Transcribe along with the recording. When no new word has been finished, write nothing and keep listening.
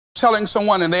telling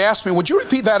someone, and they asked me, would you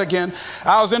repeat that again?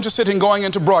 I was interested in going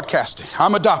into broadcasting.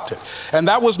 I'm adopted. And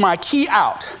that was my key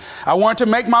out. I wanted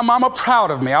to make my mama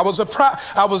proud of me. I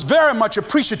was very much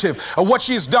appreciative of what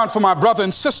she's done for my brother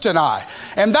and sister and I.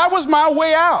 And that was my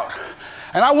way out.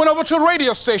 And I went over to a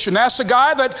radio station, asked the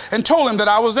guy and told him that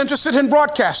I was interested in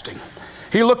broadcasting.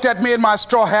 He looked at me in my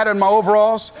straw hat and my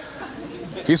overalls.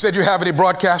 He said, you have any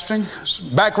broadcasting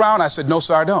background? I said, no,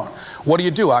 sir, I don't. What do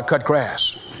you do? I cut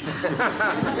grass.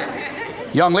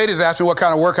 Young ladies asked me what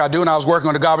kind of work I do, and I was working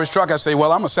on a garbage truck. I say,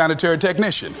 well, I'm a sanitary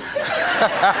technician.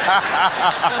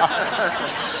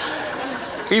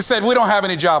 He said, we don't have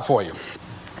any job for you.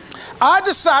 I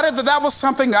decided that was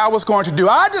something I was going to do.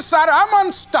 I decided I'm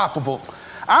unstoppable.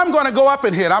 I'm going to go up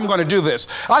in here and I'm going to do this.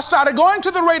 I started going to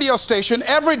the radio station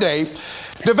every day,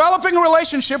 developing a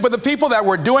relationship with the people that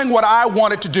were doing what I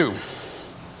wanted to do.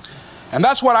 And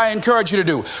that's what I encourage you to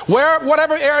do.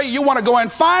 Whatever area you want to go in,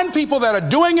 find people that are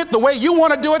doing it the way you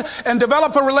want to do it and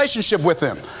develop a relationship with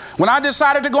them. When I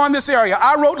decided to go in this area,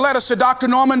 I wrote letters to Dr.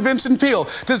 Norman Vincent Peale,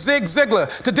 to Zig Ziglar,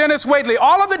 to Dennis Waitley,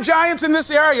 all of the giants in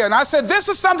this area. And I said, this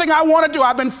is something I want to do.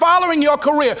 I've been following your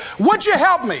career. Would you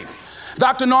help me?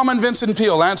 Dr. Norman Vincent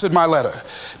Peale answered my letter,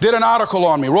 did an article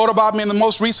on me, wrote about me in the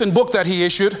most recent book that he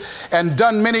issued, and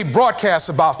done many broadcasts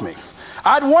about me.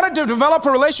 I'd wanted to develop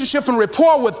a relationship and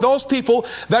rapport with those people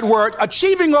that were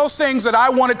achieving those things that I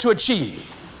wanted to achieve.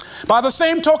 By the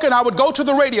same token, I would go to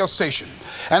the radio station,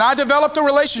 and I developed a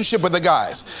relationship with the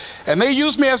guys. And they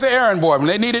used me as an errand boy when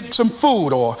they needed some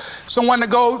food or someone to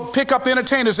go pick up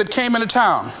entertainers that came into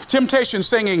town. Temptation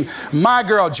singing My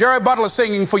Girl, Jerry Butler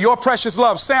singing For Your Precious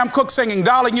Love, Sam Cooke singing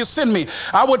Darling You Send Me.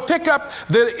 I would pick up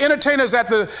the entertainers at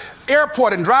the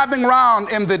airport and driving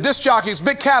around in the disc jockeys,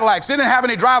 big Cadillacs. They didn't have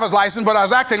any driver's license, but I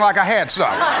was acting like I had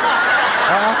some.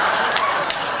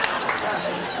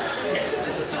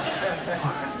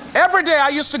 Every day I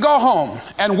used to go home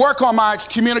and work on my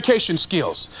communication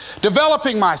skills,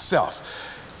 developing myself.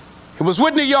 It was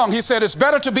Whitney Young. He said, it's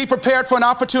better to be prepared for an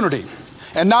opportunity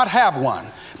and not have one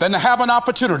than to have an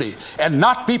opportunity and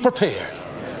not be prepared.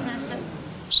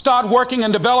 Start working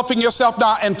and developing yourself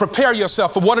now and prepare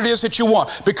yourself for what it is that you want,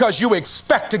 because you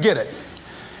expect to get it.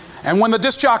 And when the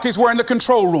disc jockeys were in the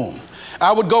control room,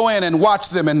 I would go in and watch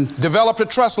them and develop a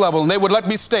trust level, and they would let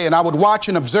me stay, and I would watch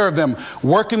and observe them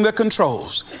working the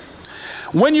controls.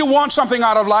 When you want something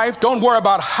out of life, don't worry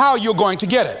about how you're going to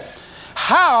get it.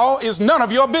 How is none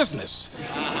of your business.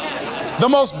 The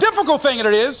most difficult thing it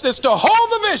is to hold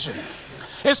the vision.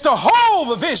 It's to hold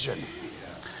the vision.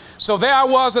 So there I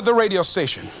was at the radio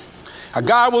station. A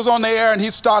guy was on the air and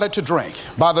he started to drink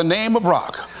by the name of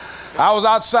Rock. I was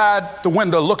outside the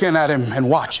window looking at him and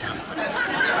watching.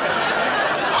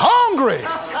 Hungry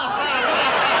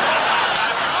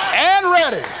and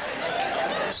ready,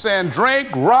 saying, drink,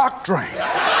 Rock, drink.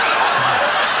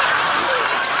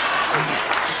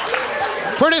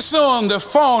 Pretty soon the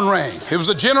phone rang. It was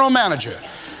the general manager.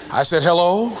 I said,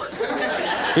 hello?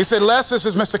 He said, Les, this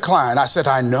is Mr. Klein. I said,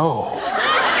 I know.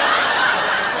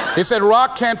 He said,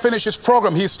 Rock can't finish his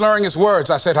program. He's slurring his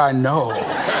words. I said, I know.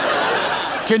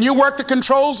 Can you work the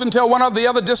controls until one of the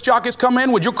other disc jockeys come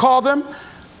in? Would you call them?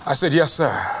 I said, yes,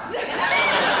 sir.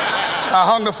 I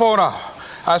hung the phone up.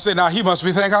 I said, now he must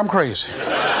be thinking I'm crazy.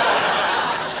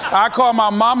 I called my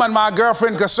mama and my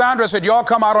girlfriend Cassandra. I said, y'all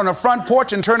come out on the front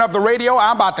porch and turn up the radio.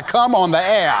 I'm about to come on the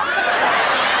air.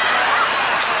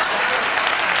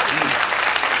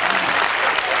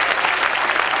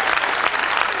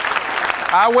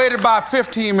 I waited about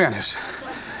 15 minutes.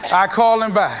 I called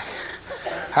him back.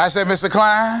 I said, Mr.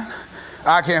 Klein,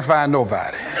 I can't find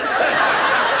nobody.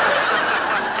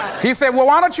 He said, well,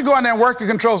 why don't you go in there and work the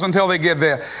controls until they get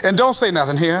there? And don't say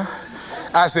nothing here.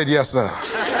 I said, yes, sir.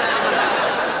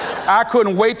 I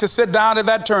couldn't wait to sit down at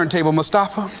that turntable,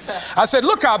 Mustafa. I said,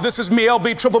 look out, this is me,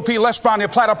 LB, Triple P, Les Brown, your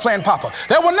platter playing Papa.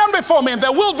 There were none before me and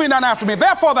there will be none after me.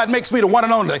 Therefore, that makes me the one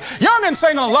and only. Young and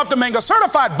single and love to mingle,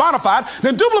 certified, bona fide, and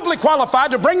indubitably qualified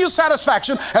to bring you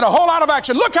satisfaction and a whole lot of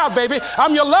action. Look out, baby,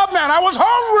 I'm your love man. I was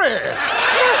hungry.